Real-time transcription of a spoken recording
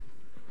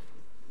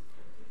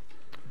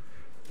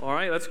All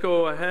right, let's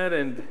go ahead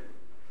and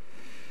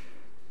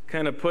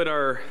kind of put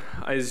our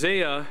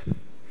Isaiah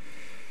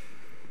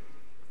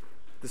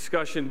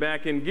discussion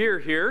back in gear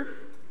here.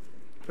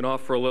 Been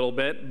off for a little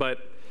bit, but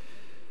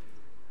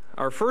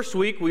our first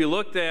week we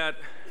looked at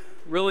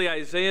really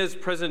Isaiah's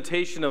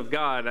presentation of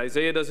God.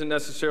 Isaiah doesn't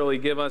necessarily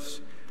give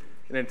us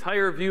an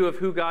entire view of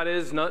who God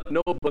is. No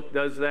book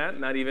does that,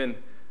 not even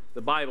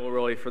the Bible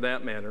really for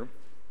that matter.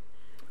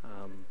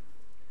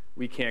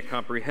 We can't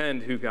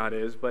comprehend who God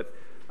is, but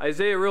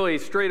Isaiah really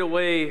straight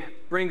away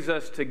brings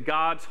us to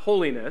God's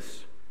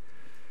holiness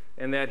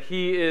and that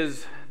he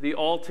is the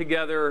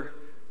altogether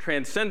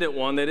transcendent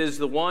one, that is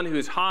the one who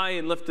is high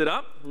and lifted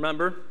up,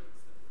 remember,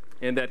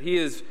 and that he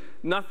is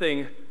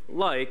nothing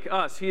like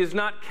us. He is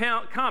not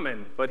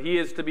common, but he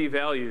is to be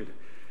valued.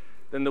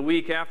 Then the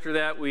week after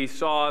that, we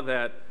saw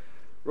that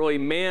really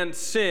man's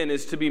sin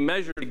is to be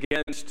measured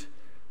against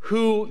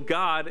who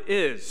God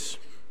is.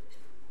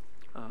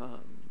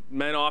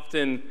 Men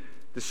often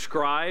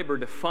describe or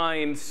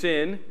define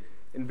sin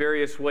in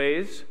various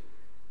ways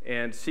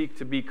and seek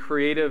to be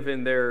creative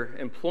in their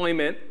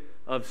employment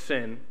of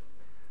sin.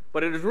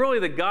 But it is really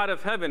the God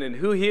of heaven and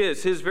who he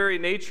is, his very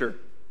nature,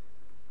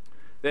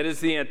 that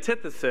is the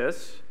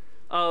antithesis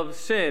of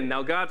sin.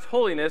 Now, God's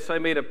holiness, I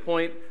made a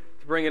point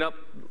to bring it up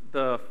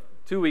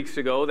 2 weeks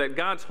ago, that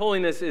God's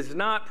holiness is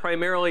not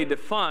primarily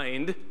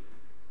defined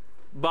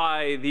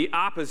by the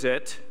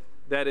opposite,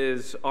 that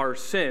is our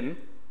sin.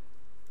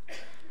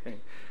 Okay.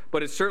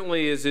 But it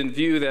certainly is in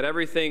view that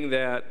everything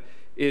that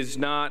is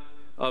not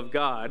of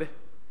God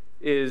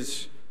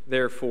is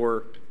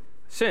therefore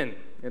sin.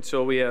 And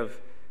so we have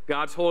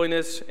God's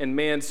holiness and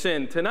man's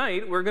sin.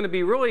 Tonight, we're going to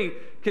be really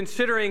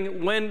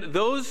considering when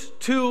those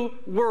two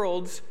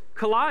worlds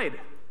collide.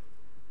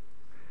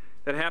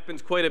 That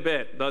happens quite a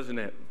bit, doesn't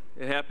it?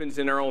 It happens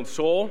in our own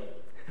soul,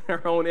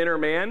 our own inner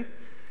man.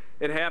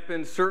 It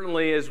happens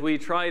certainly as we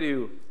try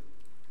to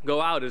go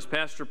out, as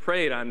Pastor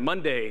prayed on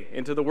Monday,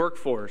 into the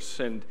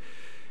workforce.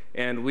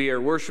 And we are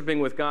worshiping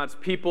with God's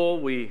people.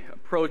 We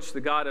approach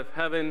the God of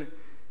heaven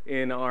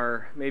in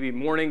our maybe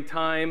morning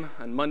time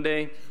on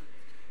Monday.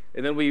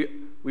 And then we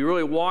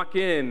really walk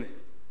in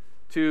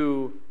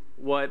to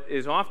what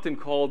is often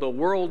called a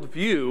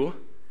worldview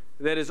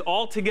that is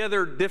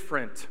altogether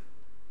different.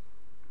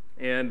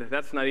 And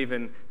that's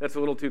a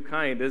little too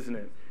kind, isn't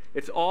it?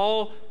 It's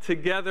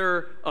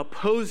altogether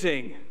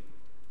opposing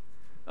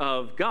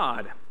of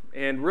God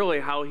and really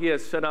how he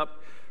has set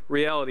up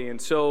reality. And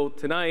so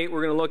tonight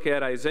we're going to look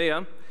at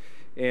Isaiah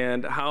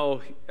and how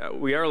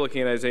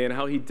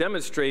he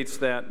demonstrates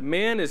that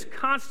man is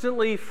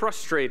constantly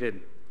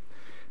frustrated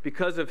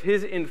because of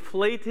his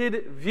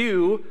inflated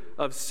view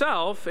of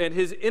self and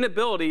his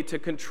inability to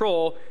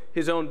control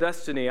his own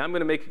destiny. I'm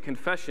going to make a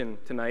confession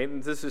tonight,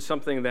 and this is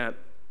something that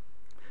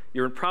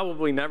you're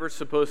probably never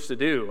supposed to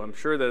do. I'm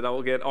sure that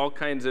I'll get all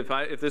kinds of,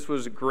 if this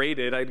was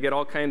graded, I'd get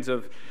all kinds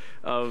of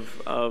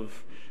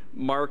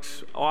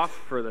marks off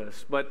for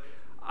this. But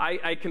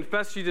I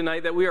confess to you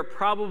tonight that we are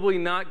probably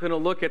not going to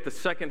look at the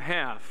second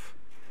half.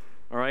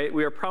 All right?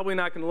 We are probably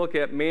not going to look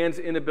at man's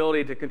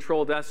inability to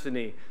control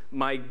destiny.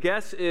 My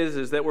guess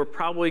is that we're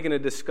probably going to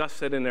discuss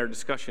that in our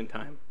discussion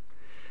time.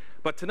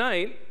 But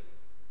tonight,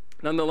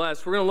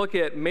 nonetheless, we're going to look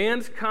at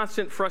man's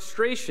constant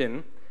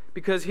frustration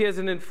because he has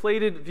an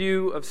inflated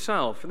view of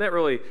self. And that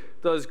really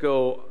does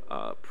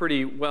go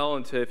pretty well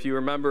into, if you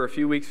remember a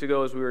few weeks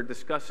ago as we were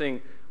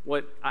discussing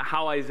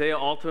how Isaiah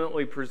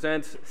ultimately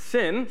presents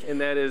sin,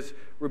 and that is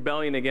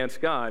rebellion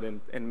against God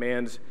and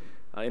man's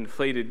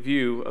inflated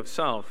view of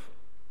self.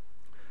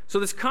 So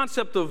this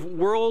concept of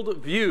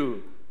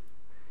worldview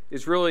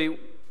is really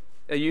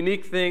a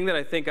unique thing that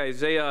I think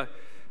Isaiah,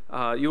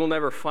 you will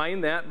never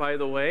find that, by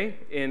the way,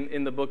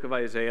 in the book of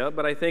Isaiah,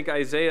 but I think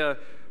Isaiah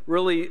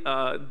really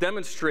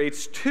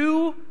demonstrates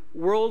two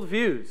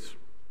worldviews.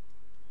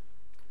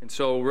 And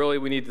so really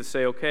we need to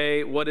say,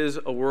 okay, what is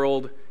a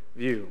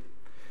worldview?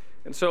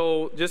 And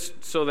so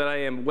just so that I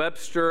am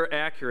Webster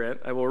accurate,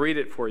 I will read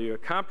it for you. A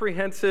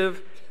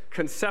comprehensive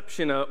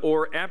conception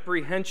or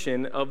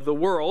apprehension of the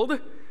world,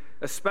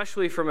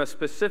 especially from a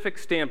specific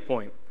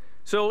standpoint.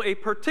 So a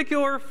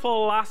particular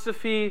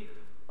philosophy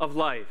of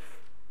life,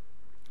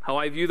 how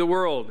I view the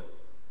world,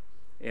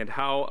 and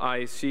how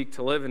I seek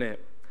to live in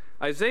it.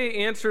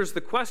 Isaiah answers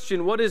the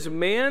question, what is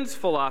man's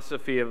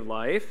philosophy of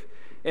life,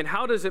 and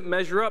how does it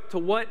measure up to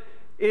what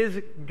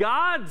is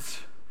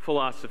God's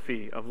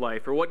philosophy of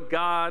life, or what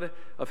God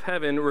of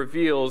heaven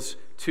reveals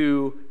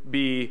to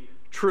be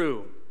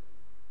true?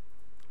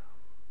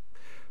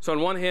 So on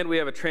one hand, we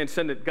have a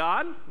transcendent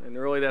God, and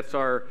really that's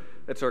our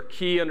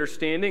key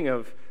understanding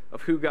of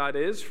who God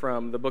is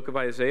from the book of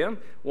Isaiah,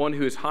 one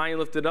who is high and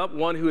lifted up,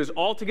 one who is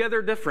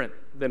altogether different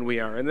than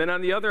we are. And then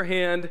on the other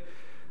hand,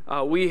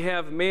 we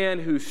have man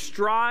who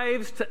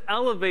strives to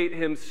elevate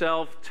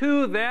himself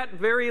to that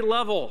very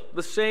level,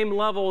 the same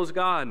level as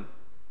God.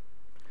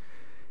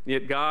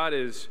 Yet God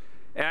is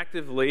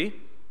actively,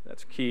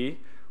 that's key,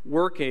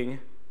 working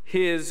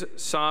his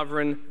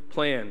sovereign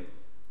plan.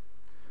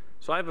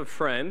 So I have a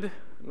friend,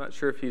 I'm not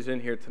sure if he's in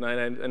here tonight,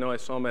 I know I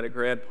saw him at a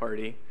grad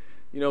party,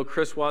 You know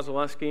Chris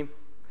Wazalewski?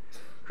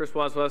 Chris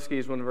Wazalewski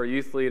is one of our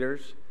youth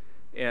leaders,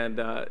 and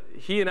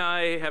he and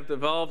I have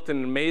developed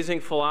an amazing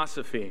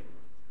philosophy.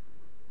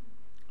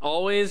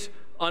 Always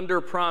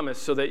under-promise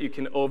so that you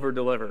can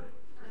over-deliver,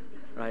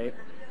 right?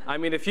 I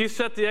mean, if you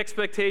set the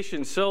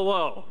expectation so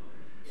low,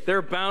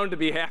 they're bound to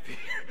be happy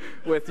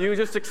with you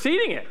just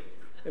exceeding it.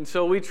 And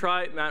so we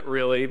tried, not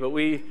really, but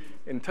we,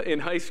 in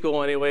high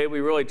school anyway, we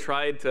really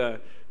tried to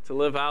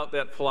live out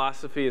that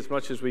philosophy as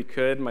much as we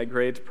could. My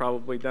grades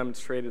probably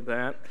demonstrated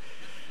that.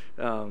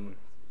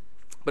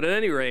 But at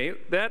any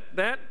rate,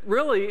 that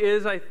really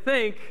is, I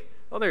think,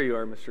 oh, there you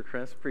are, Mr.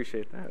 Chris.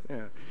 Appreciate that.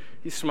 Yeah,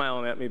 he's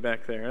smiling at me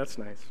back there. That's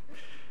nice.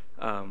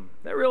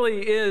 That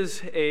really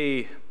is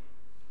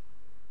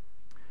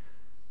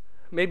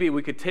maybe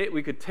we could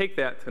take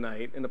that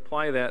tonight and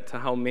apply that to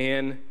how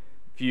man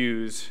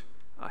views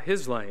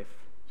his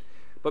life.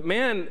 But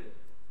man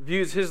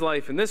views his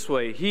life in this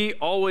way. He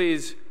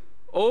always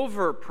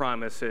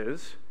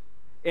over-promises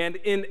and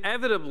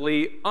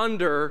inevitably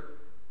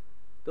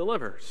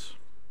under-delivers.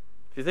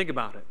 If you think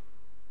about it.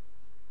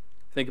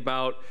 Think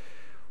about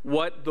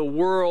what the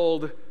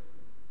world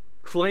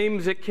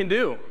claims it can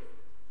do.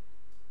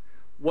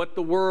 How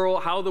the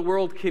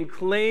world can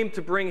claim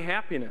to bring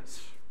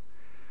happiness.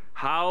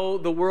 How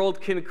the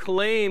world can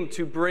claim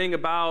to bring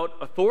about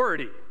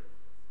authority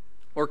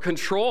or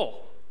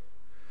control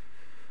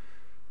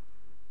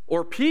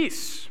or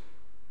peace.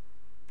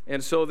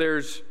 And so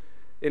there's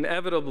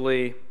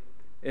inevitably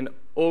an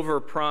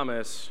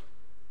over-promise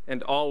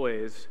and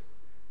always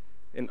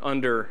an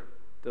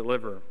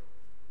under-deliver.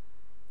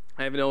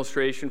 I have an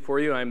illustration for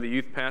you. I'm the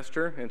youth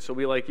pastor, and so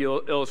we like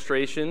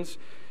illustrations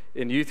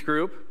in youth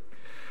group.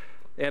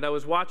 And I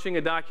was watching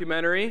a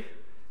documentary,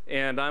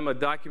 and I'm a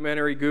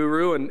documentary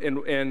guru,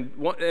 and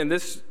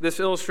this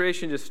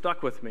illustration just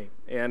stuck with me.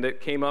 And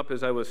it came up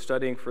as I was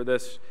studying for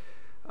this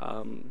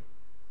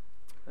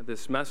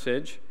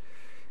message.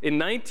 In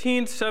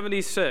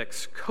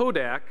 1976,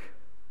 Kodak,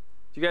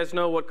 do you guys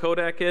know what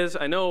Kodak is?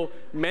 I know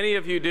many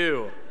of you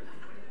do,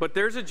 but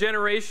there's a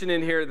generation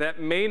in here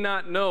that may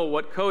not know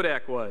what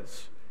Kodak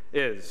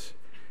is.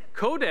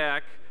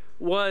 Kodak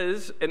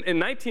was, in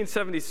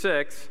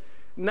 1976,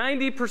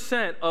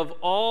 90% of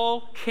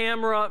all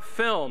camera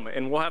film,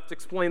 and we'll have to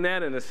explain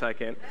that in a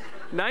second,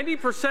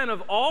 90%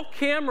 of all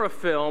camera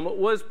film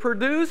was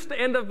produced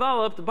and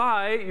developed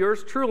by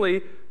yours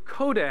truly,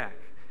 Kodak.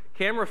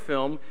 Camera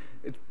film,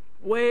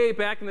 way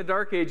back in the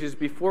dark ages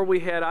before we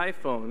had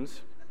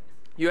iPhones,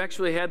 you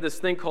actually had this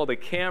thing called a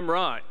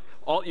camera.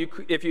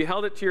 If you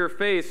held it to your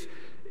face,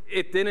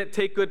 it didn't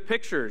take good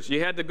pictures.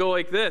 You had to go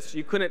like this.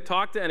 You couldn't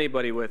talk to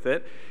anybody with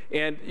it.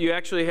 And you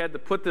actually had to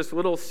put this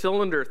little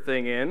cylinder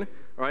thing in.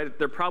 Right?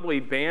 They're probably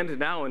banned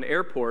now in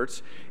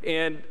airports.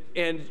 And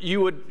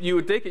you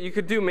would take it. You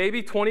could do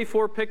maybe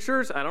 24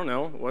 pictures. I don't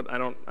know.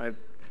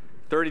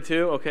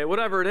 32, okay,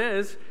 whatever it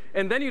is.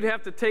 And then you'd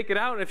have to take it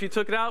out. And if you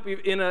took it out and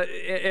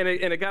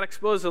it got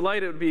exposed to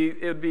light, it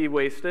would be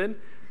wasted.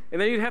 And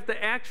then you'd have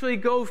to actually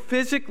go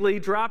physically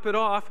drop it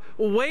off,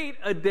 wait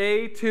a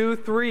day, 2,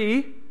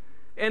 3,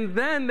 and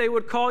then they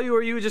would call you,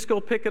 or you would just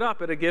go pick it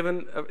up at a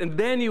given, and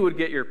then you would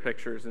get your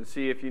pictures and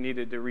see if you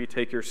needed to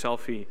retake your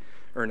selfie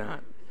or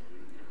not.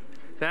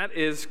 That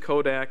is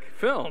Kodak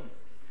film.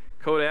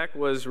 Kodak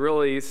was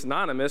really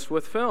synonymous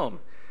with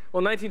film. Well,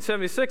 in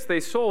 1976,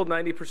 they sold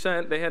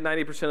 90%. They had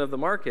 90% of the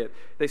market.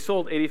 They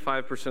sold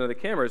 85% of the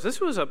cameras.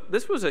 This was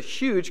a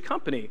huge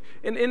company,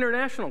 an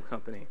international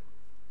company.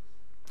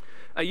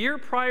 A year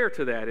prior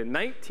to that, in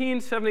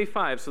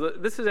 1975, so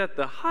this is at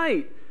the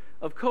height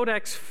of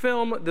Kodak's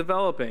film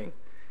developing,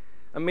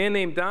 a man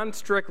named Don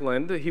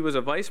Strickland, he was a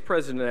vice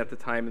president at the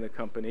time in the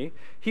company,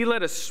 he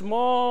led a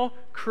small,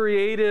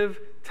 creative,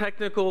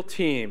 technical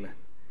team,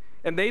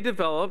 and they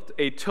developed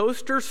a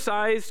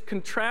toaster-sized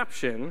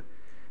contraption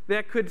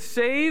that could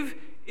save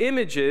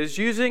images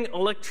using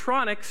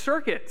electronic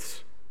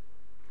circuits.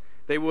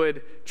 They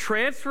would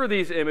transfer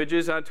these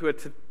images onto a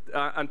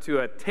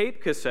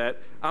tape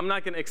cassette. I'm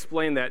not going to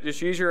explain that.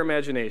 Just use your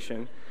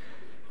imagination.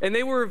 And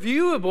they were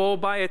viewable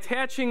by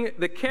attaching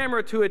the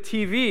camera to a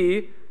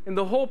TV, and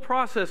the whole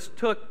process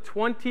took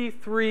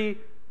 23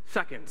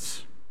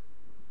 seconds.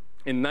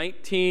 In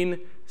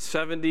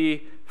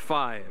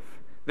 1975,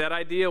 that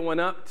idea went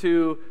up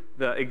to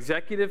the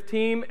executive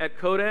team at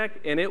Kodak,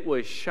 and it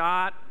was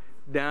shot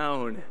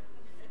down.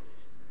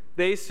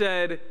 They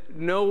said,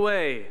 no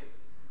way.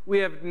 We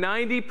have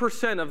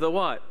 90% of the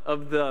what?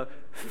 Of the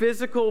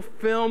physical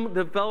film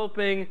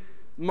developing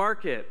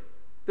market.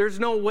 There's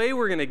no way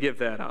we're going to give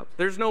that up.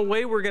 There's no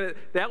way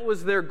that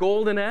was their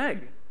golden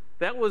egg.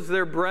 That was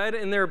their bread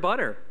and their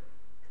butter.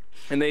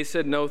 And they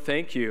said, no,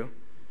 thank you.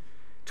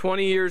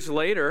 20 years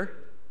later,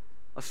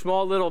 a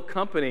small little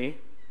company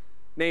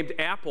named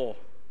Apple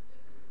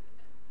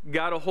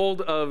got a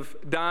hold of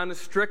Don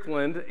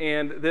Strickland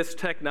and this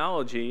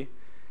technology,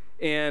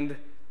 and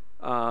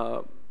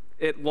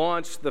it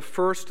launched the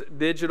first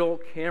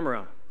digital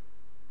camera.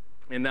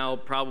 And now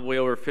probably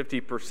over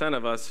 50%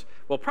 of us,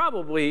 well,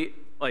 probably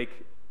like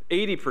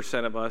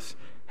 80% of us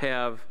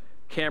have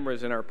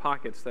cameras in our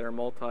pockets that are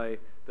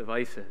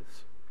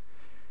multi-devices.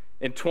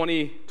 In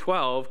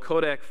 2012,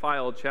 Kodak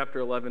filed Chapter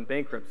 11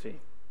 bankruptcy.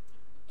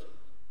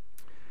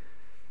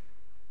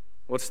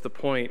 What's the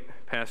point,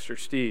 Pastor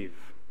Steve?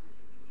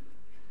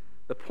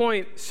 The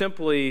point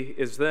simply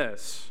is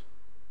this.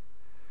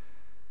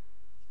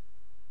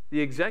 The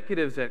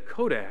executives at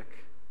Kodak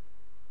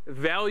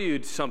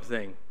valued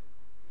something.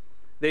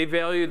 They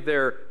valued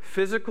their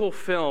physical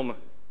film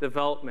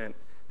development,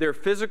 their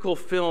physical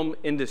film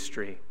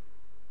industry.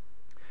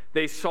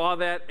 They saw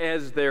that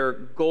as their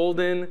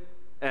golden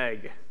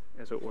egg,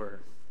 as it were.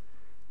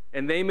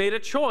 And they made a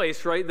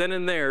choice right then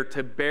and there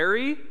to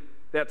bury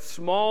that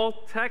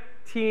small tech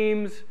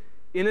team's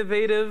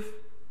innovative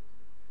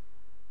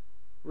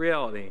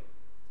reality,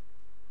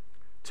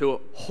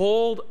 to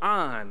hold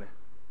on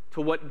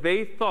to what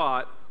they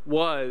thought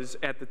was,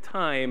 at the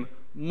time,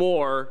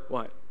 more,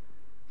 what?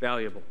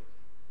 Valuable.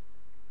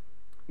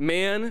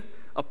 Man,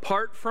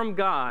 apart from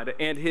God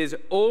and his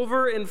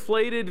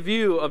overinflated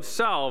view of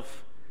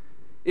self,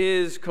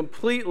 is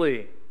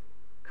completely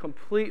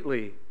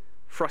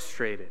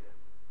frustrated.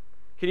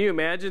 Can you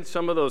imagine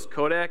some of those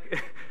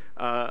Kodak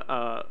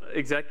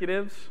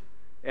executives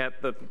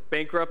at the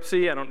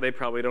bankruptcy? They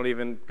probably don't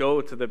even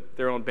go to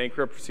their own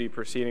bankruptcy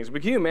proceedings.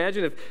 But can you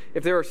imagine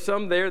if there were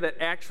some there that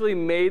actually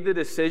made the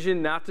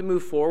decision not to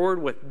move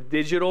forward with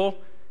digital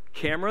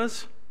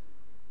cameras?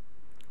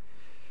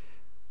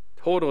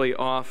 Totally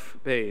off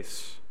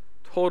base.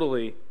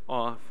 Totally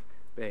off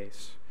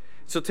base.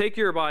 So take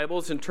your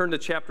Bibles and turn to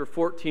chapter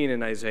 14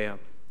 in Isaiah.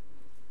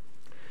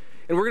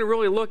 And we're going to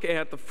really look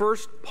at the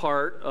first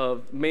part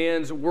of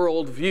man's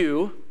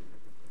worldview.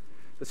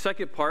 The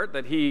second part,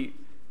 that he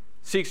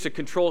seeks to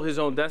control his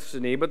own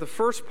destiny. But the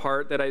first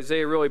part that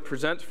Isaiah really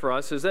presents for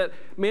us is that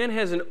man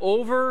has an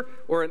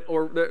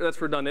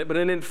that's redundant, but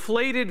an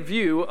inflated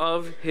view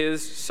of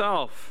his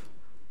self.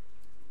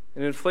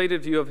 An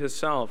inflated view of his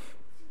self.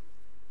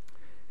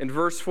 In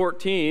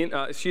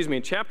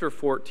in chapter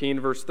 14,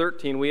 verse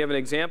 13, we have an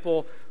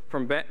example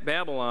from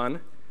Babylon.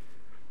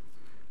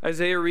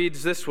 Isaiah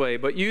reads this way,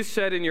 "But you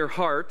said in your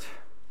heart,"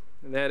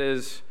 and that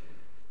is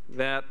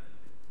that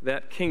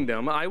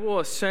kingdom, "I will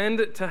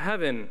ascend to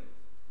heaven.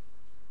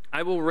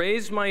 I will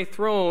raise my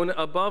throne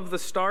above the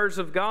stars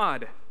of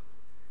God,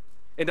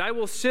 and I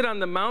will sit on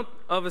the mount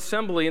of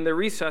assembly in the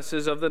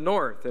recesses of the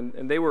north."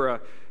 And they were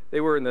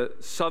in the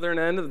southern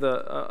end of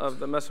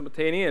the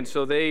Mesopotamia, and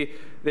so they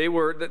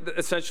were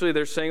essentially,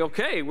 they're saying,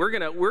 okay, we're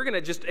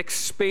gonna just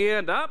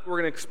expand up, we're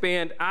gonna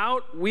expand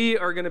out, we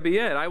are gonna be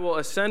it. I will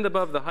ascend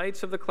above the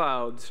heights of the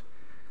clouds.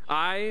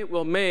 I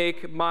will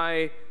make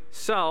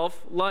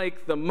myself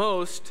like the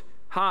Most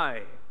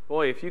High.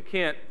 Boy, if you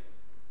can't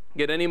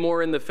get any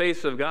more in the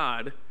face of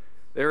God,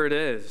 there it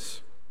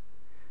is.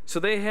 So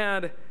they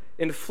had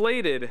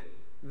inflated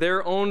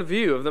their own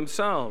view of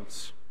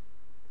themselves.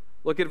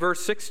 Look at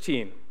verse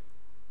 16.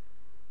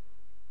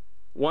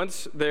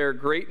 Once their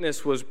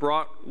greatness was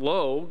brought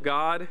low,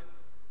 God,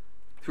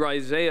 through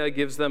Isaiah,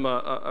 gives them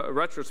a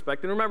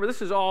retrospect. And remember,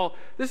 this is all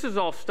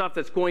stuff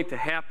that's going to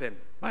happen,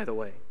 by the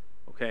way,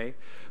 okay?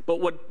 But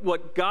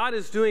what God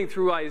is doing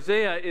through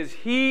Isaiah is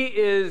he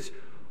is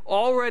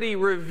already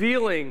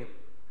revealing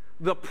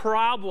the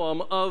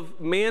problem of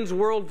man's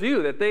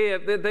worldview, that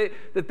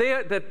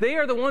they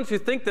are the ones who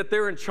think that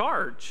they're in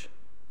charge.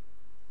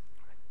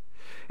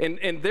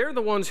 And they're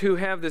the ones who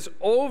have this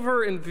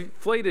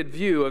overinflated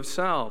view of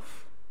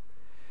self.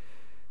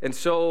 And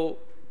so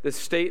this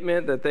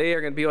statement that they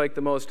are going to be like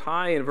the Most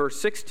High in verse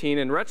 16,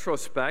 in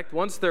retrospect,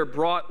 once they're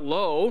brought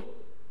low,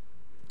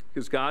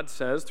 because God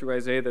says through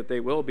Isaiah that they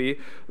will be,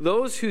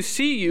 those who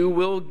see you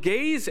will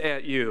gaze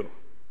at you.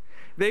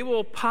 They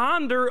will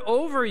ponder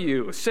over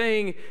you,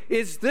 saying,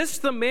 "Is this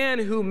the man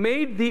who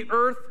made the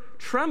earth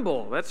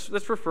tremble?"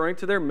 That's referring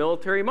to their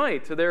military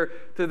might, to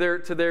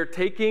their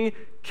taking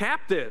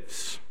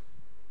captives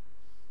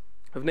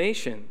of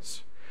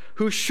nations.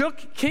 "Who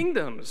shook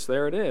kingdoms,"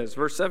 there it is,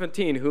 verse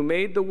 17, "who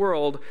made the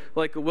world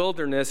like a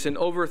wilderness and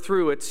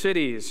overthrew its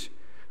cities,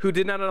 who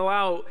did not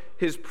allow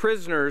his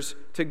prisoners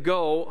to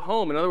go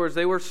home." In other words,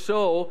 they were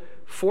so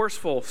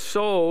forceful,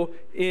 so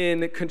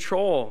in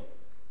control.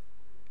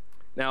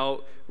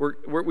 Now,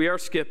 we are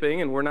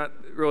skipping, and we're not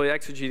really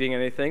exegeting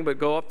anything, but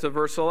go up to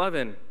verse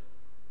 11.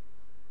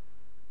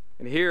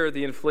 And here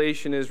the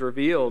inflation is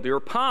revealed. "Your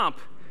pomp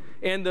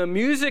and the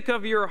music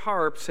of your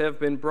harps have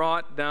been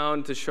brought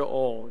down to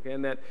Sheol."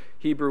 Again, that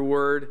Hebrew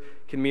word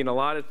can mean a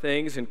lot of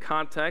things. In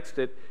context,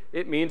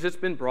 it means it's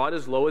been brought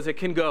as low as it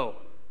can go.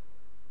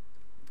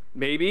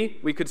 Maybe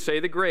we could say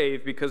the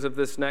grave because of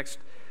this next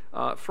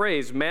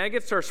phrase.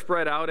 "Maggots are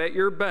spread out at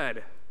your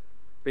bed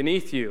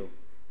beneath you,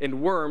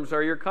 and worms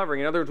are your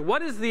covering." In other words,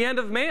 what is the end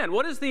of man?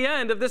 What is the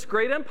end of this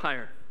great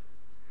empire?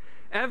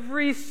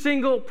 Every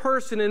single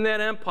person in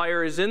that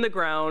empire is in the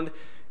ground,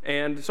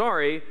 and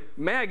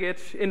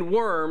maggots and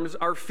worms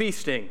are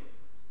feasting.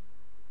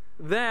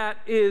 That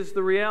is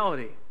the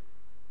reality.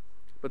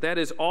 But that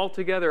is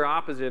altogether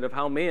opposite of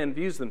how man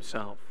views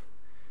themselves.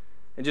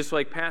 And just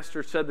like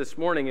Pastor said this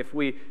morning, if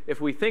we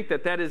think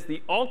that that is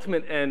the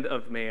ultimate end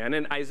of man,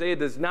 and Isaiah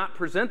does not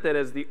present that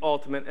as the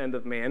ultimate end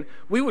of man,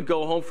 we would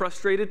go home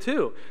frustrated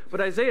too.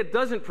 But Isaiah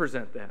doesn't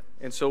present that.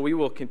 And so we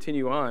will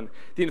continue on.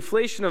 The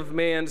inflation of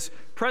man's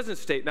present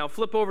state. Now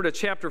flip over to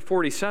chapter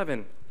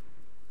 47,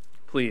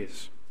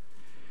 please.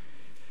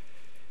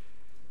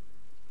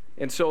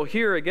 And so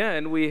here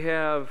again, we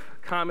have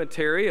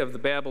commentary of the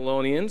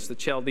Babylonians, the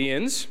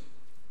Chaldeans.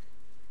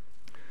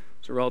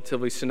 It's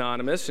relatively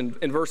synonymous.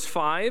 In verse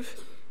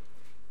 5,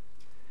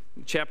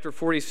 chapter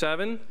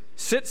 47,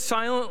 sit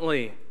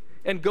silently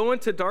and go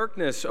into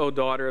darkness, O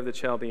daughter of the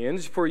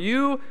Chaldeans, for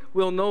you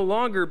will no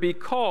longer be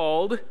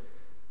called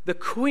the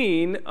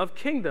queen of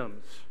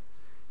kingdoms.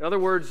 In other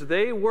words,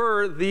 they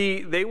were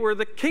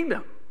the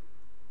kingdom.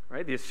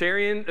 Right? The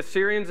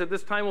Assyrians at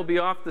this time will be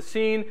off the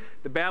scene.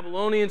 The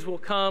Babylonians will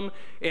come,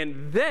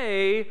 and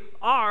they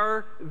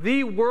are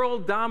the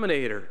world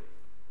dominator.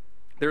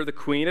 They're the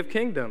queen of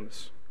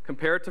kingdoms.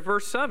 Compare it to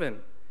verse 7.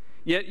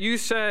 Yet you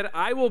said,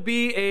 I will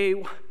be a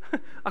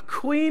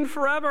queen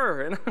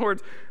forever. In other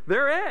words,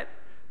 they're it.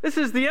 This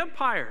is the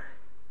empire.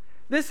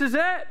 This is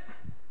it.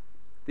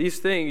 These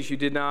things you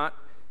did not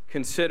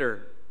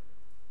consider,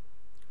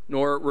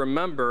 nor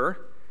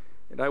remember.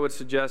 And I would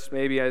suggest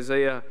maybe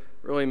Isaiah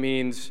really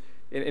means,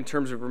 in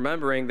terms of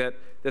remembering, that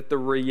the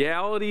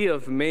reality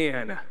of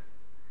man,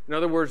 in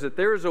other words, that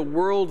there is a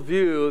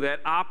worldview that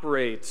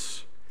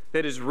operates,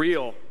 that is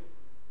real.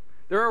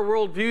 There are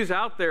worldviews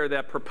out there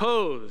that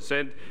propose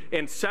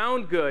and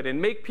sound good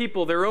and make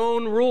people their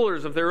own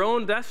rulers of their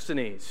own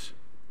destinies.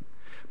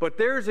 But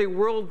there's a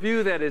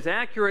worldview that is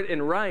accurate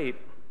and right,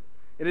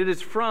 and it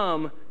is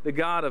from the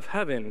God of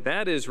heaven.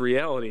 That is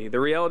reality, the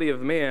reality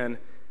of man,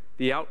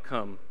 the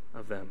outcome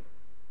of them.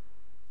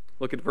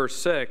 Look at verse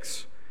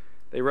 6.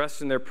 They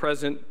rest in their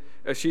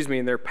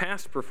in their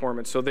past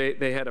performance. So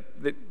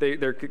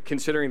they're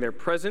considering their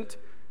present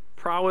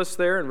prowess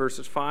there in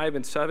verses 5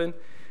 and 7.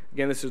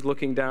 Again, this is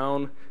looking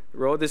down the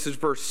road. This is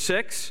verse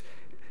 6.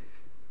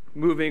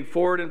 Moving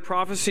forward in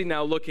prophecy,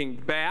 now looking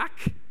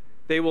back,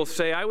 they will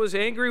say, I was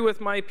angry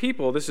with my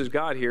people. This is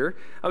God here.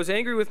 I was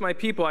angry with my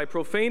people. I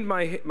profaned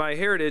my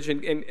heritage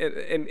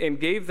and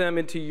gave them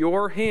into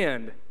your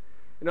hand.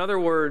 In other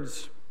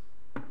words,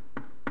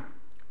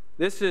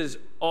 this is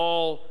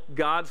all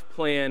God's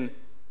plan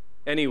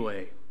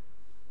anyway.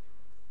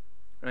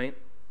 Right?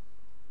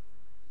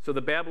 So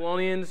the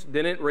Babylonians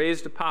didn't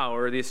raise to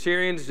power. The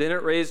Assyrians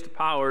didn't raise to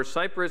power.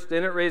 Cyprus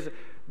didn't raise.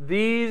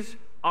 These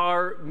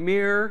are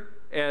mere,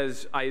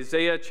 as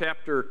Isaiah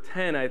chapter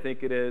 10, I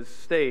think it is,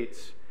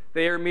 states,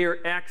 they are mere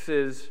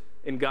axes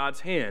in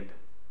God's hand.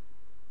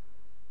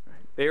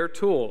 They are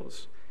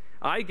tools.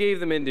 I gave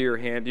them into your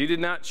hand. You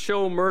did not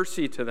show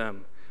mercy to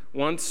them.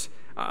 Once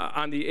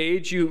on the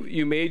aged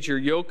you made your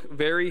yoke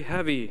very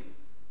heavy.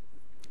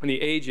 On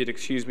the aged,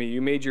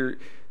 you made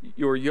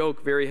your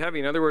yoke very heavy.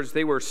 In other words,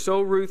 they were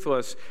so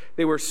ruthless,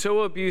 they were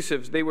so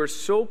abusive, they were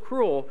so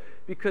cruel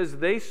because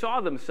they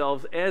saw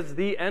themselves as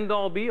the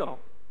end-all be-all.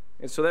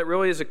 And so that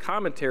really is a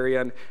commentary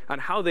on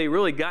how they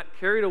really got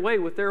carried away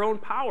with their own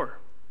power.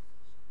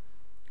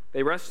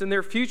 They rest in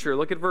their future.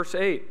 Look at verse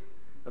 8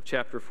 of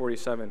chapter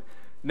 47.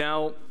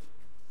 Now,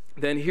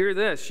 then hear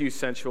this, you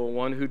sensual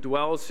one who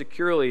dwells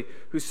securely,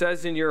 who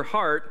says in your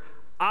heart,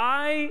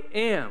 I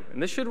am,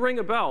 and this should ring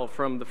a bell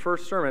from the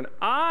first sermon,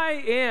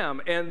 I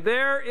am, and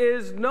there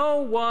is no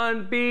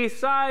one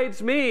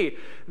besides me.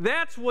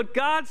 That's what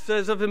God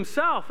says of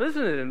himself,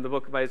 isn't it, in the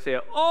book of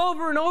Isaiah?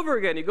 Over and over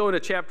again. You go into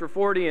chapter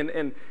 40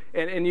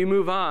 and you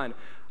move on.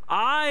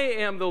 I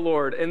am the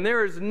Lord, and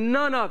there is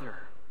none other.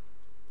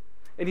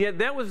 And yet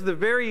that was the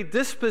very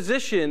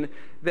disposition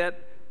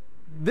that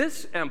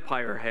this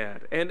empire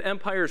had, and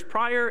empires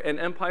prior and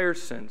empires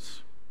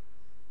since.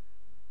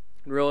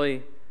 And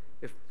really,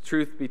 if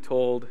truth be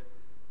told,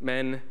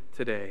 men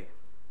today,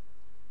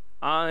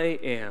 I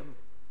am,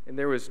 and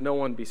there is no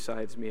one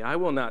besides me. I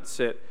will not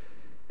sit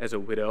as a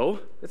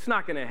widow. It's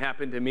not going to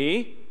happen to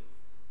me.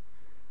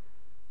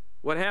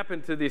 What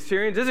happened to the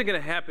Assyrians isn't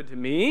going to happen to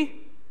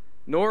me,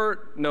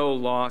 nor no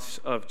loss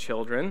of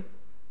children.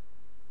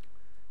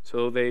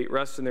 So they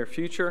rest in their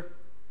future.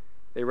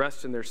 They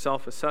rest in their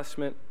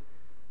self-assessment.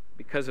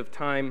 Because of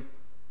time,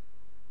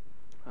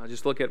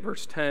 just look at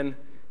verse 10.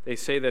 They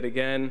say that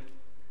again.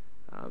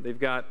 They've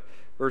got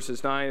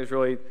verses 9 is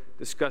really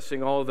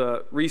discussing all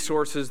the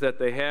resources that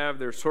they have,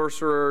 their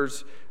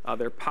sorcerers,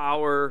 their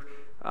power,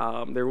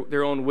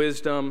 their own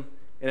wisdom.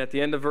 And at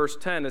the end of verse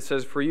 10, it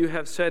says, for you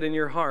have said in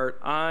your heart,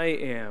 I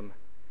am,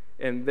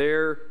 and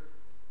there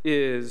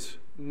is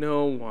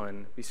no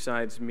one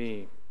besides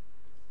me.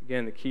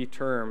 Again, the key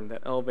term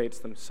that elevates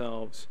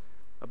themselves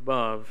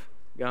above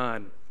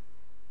God.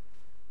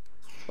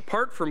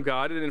 Apart from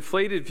God, an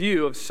inflated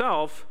view of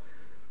self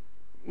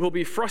will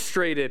be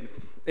frustrated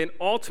and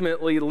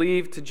ultimately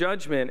lead to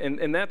judgment.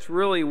 And that's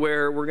really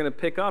where we're going to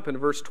pick up in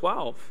verse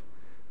 12,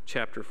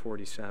 chapter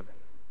 47.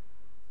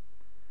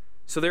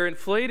 So their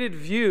inflated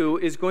view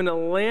is going to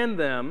land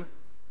them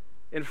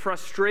in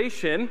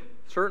frustration,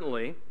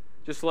 certainly,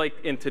 Just like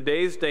in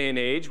today's day and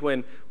age,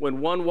 when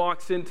one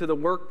walks into the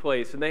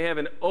workplace and they have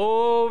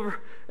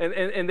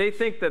and they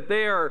think that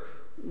they are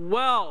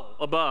well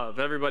above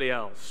everybody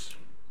else,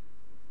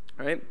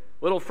 right?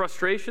 Little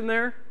frustration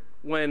there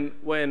when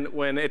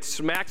it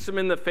smacks them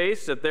in the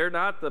face that they're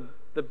not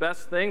the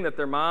best thing that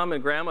their mom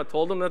and grandma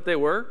told them that they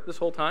were this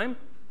whole time,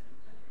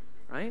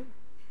 right?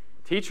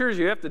 Teachers,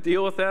 you have to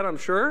deal with that, I'm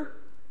sure.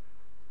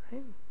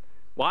 Right?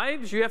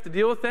 Wives, you have to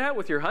deal with that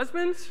with your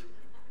husbands,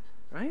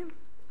 right?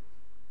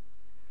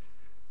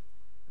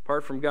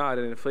 Apart from God,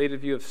 an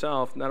inflated view of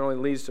self not only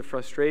leads to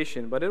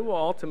frustration, but it will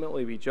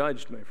ultimately be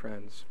judged, my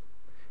friends.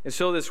 And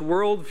so this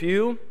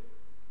worldview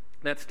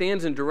that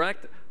stands in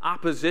direct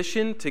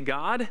opposition to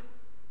God,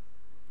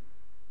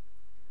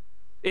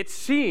 it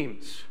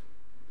seems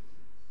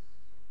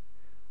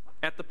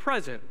at the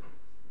present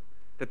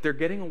that they're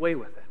getting away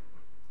with it,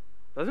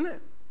 doesn't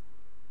it?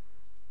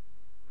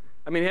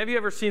 I mean, have you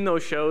ever seen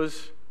those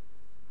shows?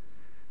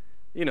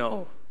 You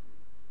know,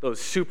 those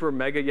super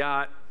mega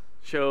yacht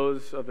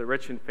shows of the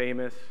rich and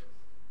famous.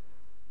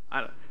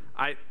 I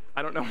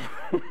don't know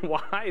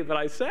why, but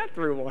I sat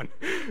through one.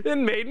 It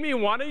made me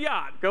want a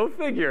yacht. Go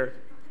figure.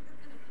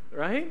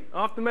 Right?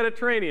 Off the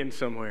Mediterranean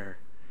somewhere.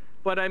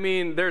 But I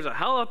mean, there's a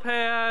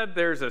helipad,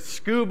 there's a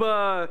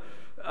scuba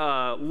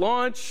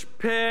launch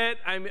pit,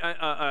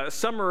 a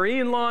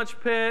submarine launch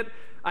pit.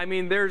 I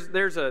mean,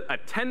 there's a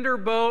tender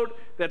boat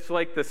that's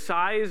like the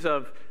size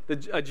of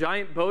a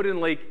giant boat in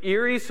Lake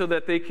Erie so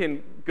that they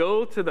can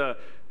go to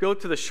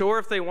the shore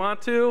if they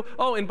want to.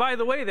 Oh, and by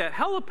the way, that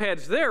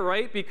helipad's there,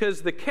 right?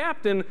 Because the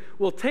captain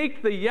will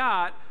take the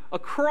yacht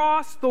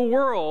across the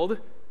world,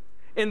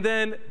 and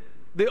then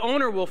the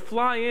owner will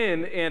fly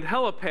in and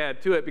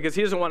helipad to it because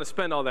he doesn't want to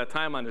spend all that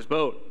time on his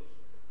boat.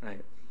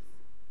 Right?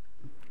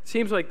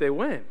 Seems like they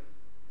win.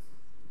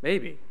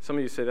 Maybe. Some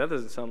of you say that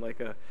doesn't sound like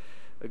a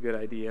good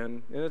idea,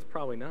 and it's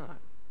probably not.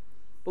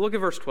 But look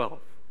at verse 12.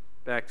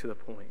 Back to the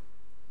point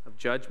of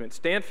judgment.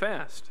 Stand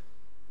fast.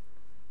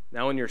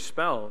 Now in your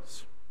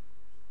spells.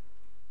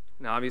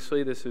 Now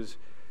obviously this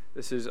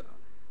is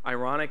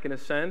ironic in a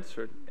sense,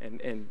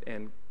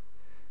 and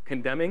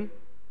condemning.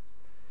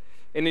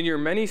 And in your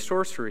many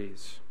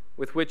sorceries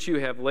with which you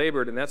have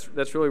labored, and that's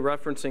really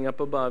referencing up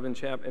above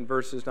in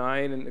verses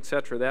 9 and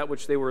etc., that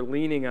which they were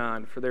leaning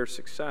on for their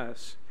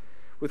success,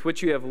 with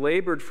which you have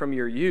labored from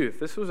your youth.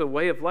 This was a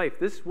way of life.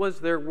 This was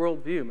their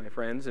worldview, my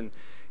friends, and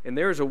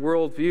there's a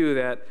worldview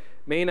that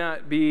may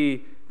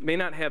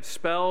not have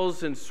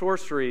spells and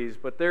sorceries,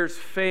 but there's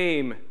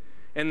fame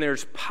and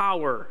there's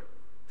power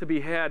to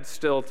be had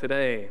still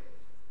today.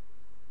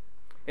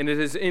 And it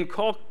is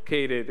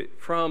inculcated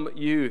from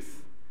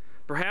youth.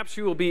 Perhaps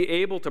you will be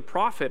able to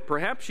profit.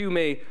 Perhaps you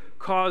may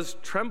cause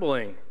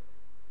trembling.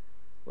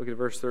 Look at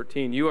verse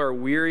 13. You are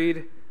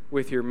wearied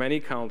with your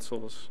many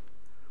counsels.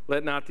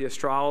 Let not the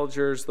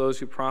astrologers, those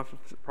who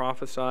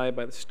prophesy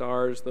by the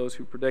stars, those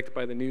who predict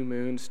by the new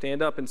moon,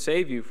 stand up and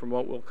save you from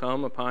what will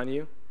come upon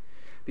you.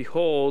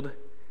 Behold,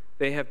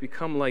 they have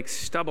become like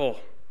stubble.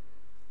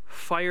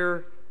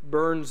 Fire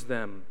burns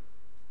them.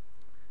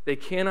 They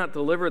cannot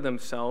deliver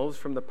themselves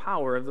from the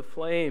power of the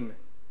flame.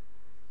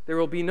 There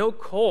will be no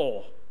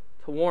coal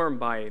to warm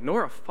by,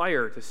 nor a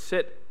fire to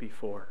sit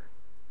before.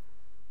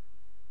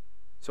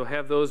 So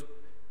have those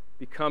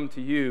become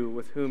to you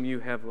with whom you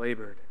have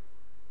labored.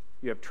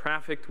 You have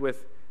trafficked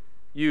with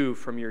you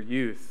from your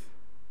youth.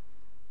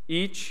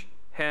 Each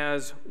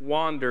has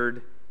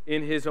wandered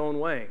in his own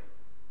way.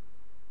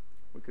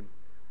 We could,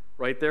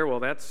 right there, well,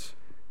 that's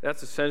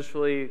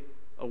essentially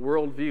a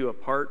worldview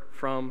apart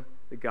from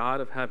the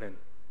God of heaven.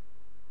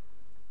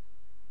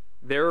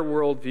 Their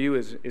worldview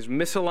is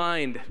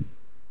misaligned.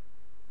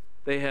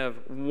 They have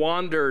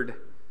wandered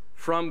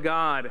from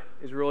God,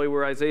 is really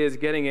where Isaiah is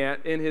getting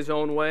at, in his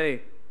own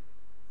way.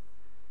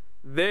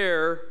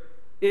 There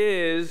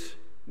is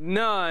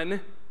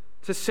none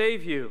to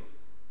save you.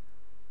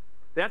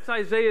 That's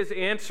Isaiah's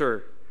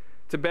answer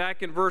to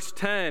back in verse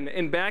 10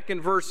 and back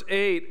in verse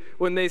 8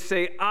 when they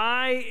say,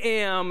 I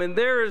am, and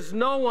there is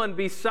no one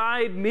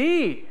beside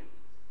me.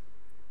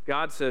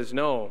 God says,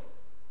 no,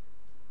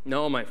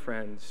 my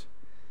friends,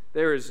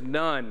 there is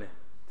none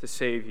to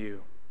save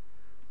you.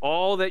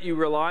 All that you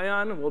rely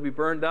on will be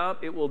burned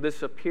up. It will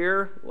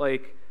disappear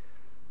like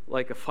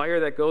a fire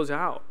that goes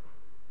out.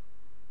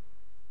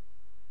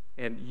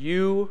 And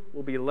you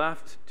will be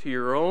left to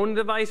your own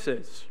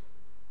devices.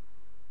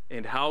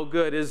 And how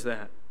good is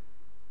that?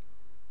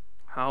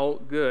 How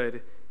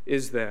good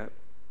is that?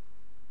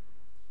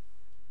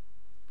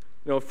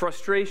 You know,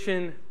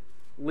 frustration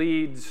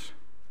leads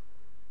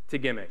to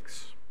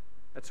gimmicks.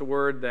 That's a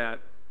word that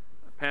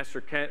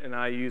Pastor Kent and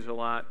I use a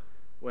lot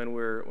when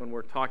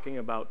we're talking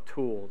about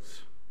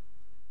tools.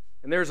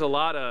 And there's a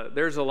lot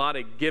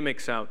of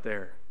gimmicks out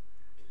there.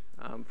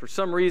 For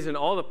some reason,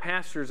 all the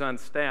pastors on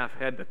staff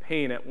had to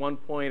paint at one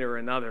point or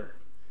another.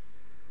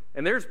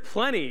 And there's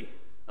plenty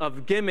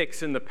of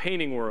gimmicks in the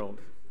painting world.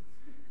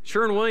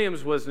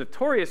 Sherwin-Williams was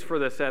notorious for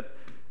this at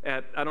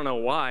I don't know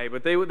why,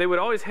 but they would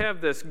always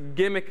have this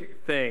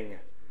gimmick thing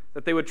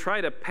that they would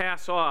try to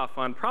pass off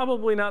on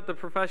probably not the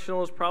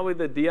professionals, probably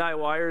the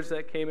DIYers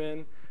that came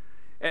in.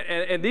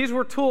 And these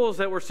were tools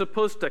that were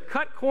supposed to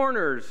cut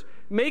corners,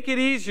 make it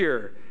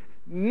easier,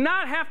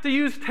 not have to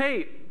use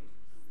tape.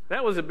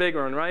 That was a big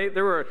one, right?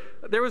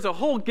 There was a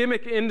whole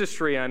gimmick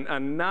industry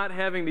on not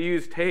having to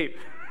use tape.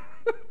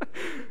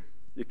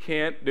 You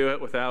can't do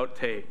it without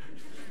tape.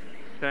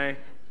 Okay?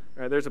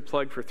 All right, there's a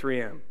plug for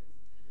 3M.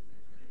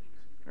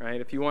 All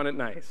right, if you want it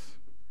nice.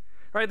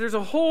 All right, there's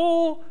a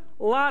whole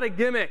lot of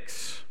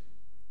gimmicks.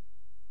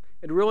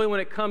 And really,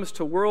 when it comes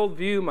to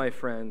worldview, my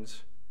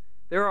friends,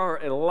 there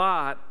are a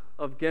lot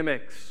of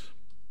gimmicks.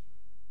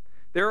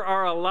 There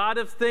are a lot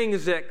of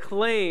things that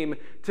claim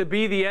to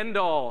be the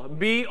end-all,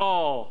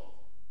 be-all,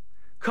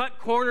 cut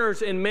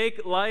corners and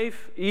make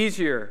life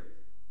easier.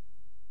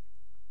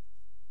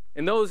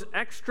 And those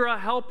extra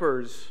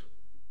helpers,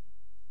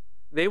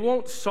 they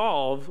won't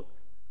solve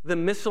the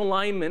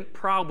misalignment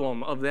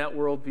problem of that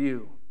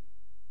worldview.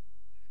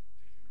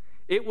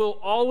 It will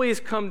always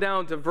come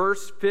down to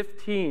verse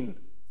 15.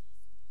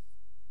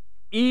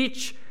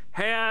 Each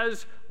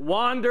has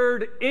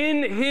wandered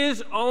in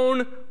his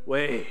own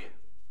way.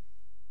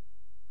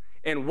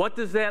 And what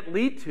does that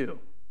lead to?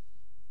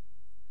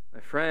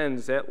 My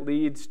friends, that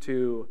leads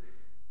to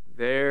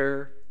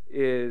there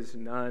is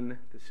none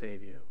to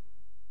save you.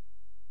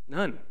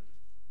 None.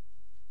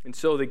 And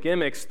so the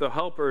gimmicks, the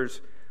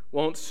helpers,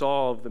 won't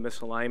solve the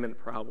misalignment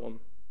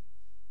problem.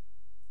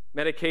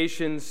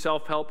 Medications,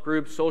 self-help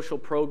groups, social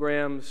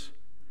programs,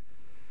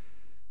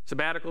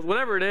 sabbaticals,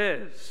 whatever it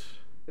is,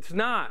 it's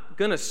not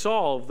going to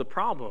solve the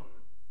problem.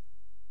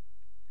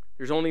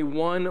 There's only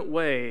one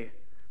way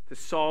to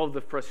solve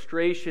the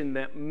frustration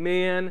that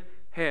man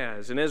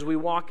has. And as we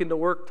walk into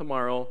work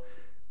tomorrow,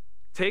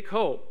 take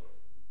hope,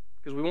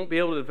 because we won't be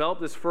able to develop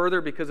this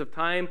further because of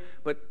time,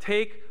 but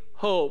take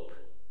hope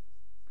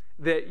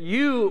that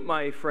you,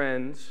 my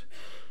friends,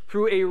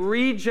 through a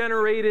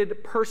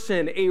regenerated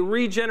person, a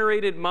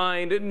regenerated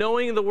mind,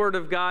 knowing the Word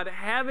of God,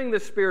 having the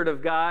Spirit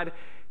of God,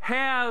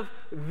 have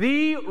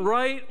the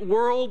right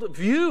world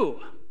view.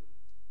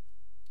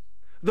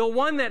 The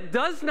one that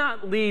does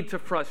not lead to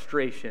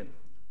frustration.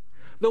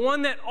 The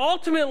one that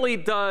ultimately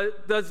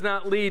does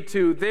not lead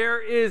to, there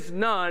is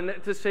none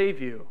to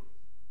save you.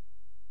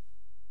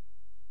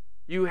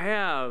 You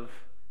have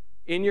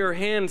in your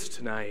hands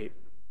tonight,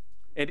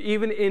 and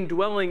even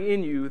indwelling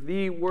in you,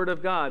 the Word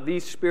of God, the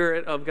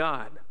Spirit of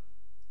God.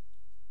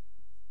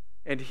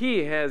 And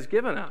He has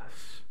given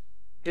us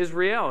His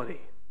reality.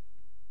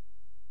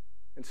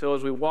 And so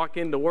as we walk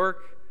into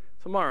work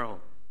tomorrow,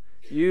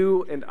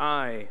 you and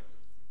I,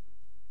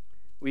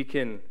 we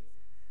can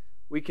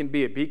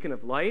be a beacon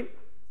of light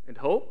and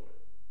hope,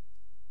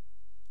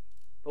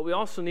 but we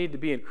also need to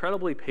be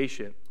incredibly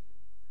patient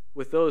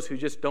with those who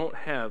just don't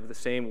have the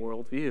same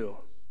worldview,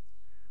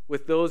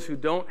 with those who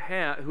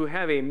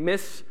have a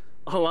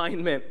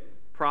misalignment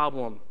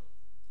problem.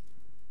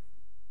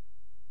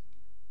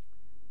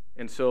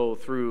 And so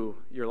through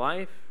your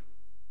life,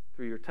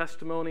 through your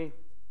testimony,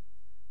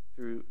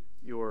 through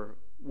your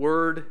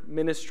word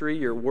ministry,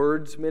 your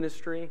words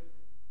ministry,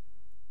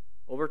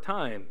 over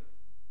time,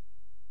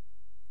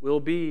 will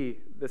be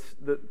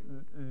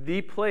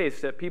the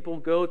place that people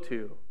go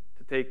to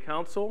take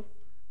counsel,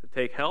 to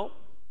take help,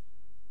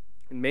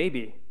 and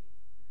maybe,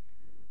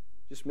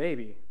 just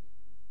maybe,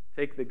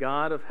 take the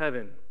God of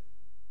heaven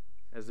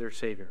as their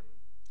Savior.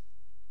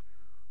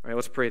 All right,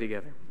 let's pray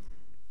together.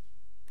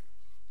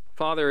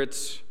 Father,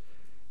 it's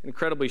an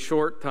incredibly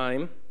short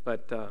time,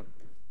 but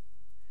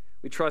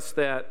we trust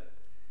that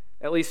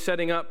at least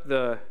setting up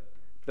the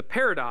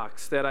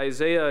paradox that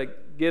Isaiah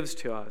gives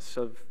to us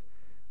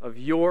of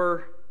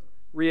your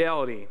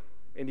reality,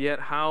 and yet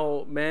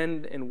how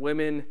men and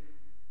women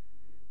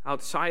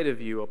outside of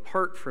you,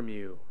 apart from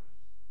you,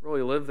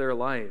 really live their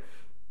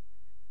life.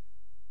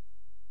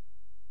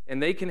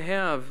 And they can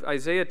have,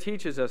 Isaiah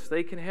teaches us,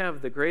 they can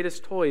have the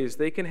greatest toys,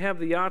 they can have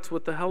the yachts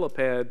with the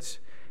helipads,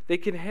 they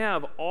can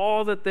have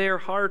all that their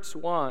hearts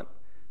want,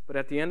 but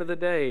at the end of the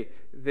day,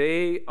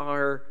 they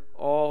are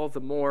all the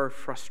more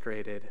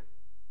frustrated.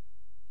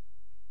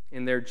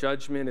 And their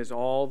judgment is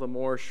all the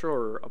more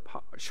sure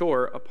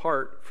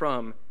apart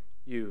from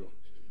you.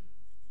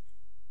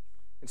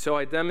 And so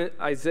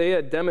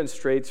Isaiah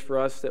demonstrates for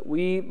us that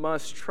we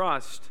must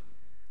trust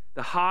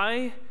the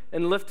high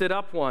and lifted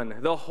up one,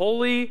 the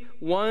Holy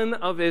One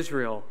of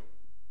Israel.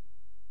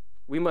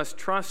 We must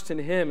trust in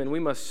Him and we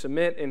must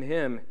submit in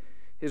Him.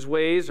 His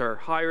ways are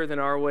higher than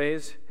our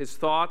ways. His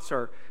thoughts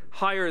are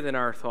higher than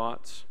our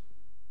thoughts.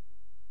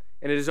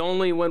 And it is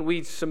only when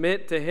we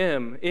submit to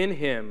Him, in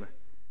Him,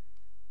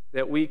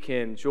 that we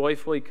can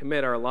joyfully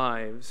commit our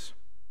lives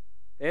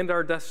and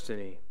our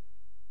destiny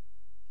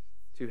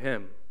to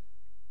Him.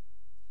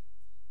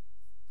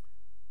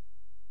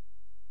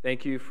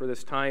 Thank you for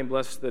this time.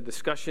 Bless the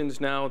discussions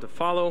now to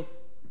follow.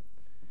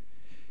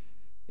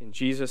 In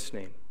Jesus'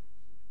 name,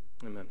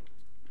 amen.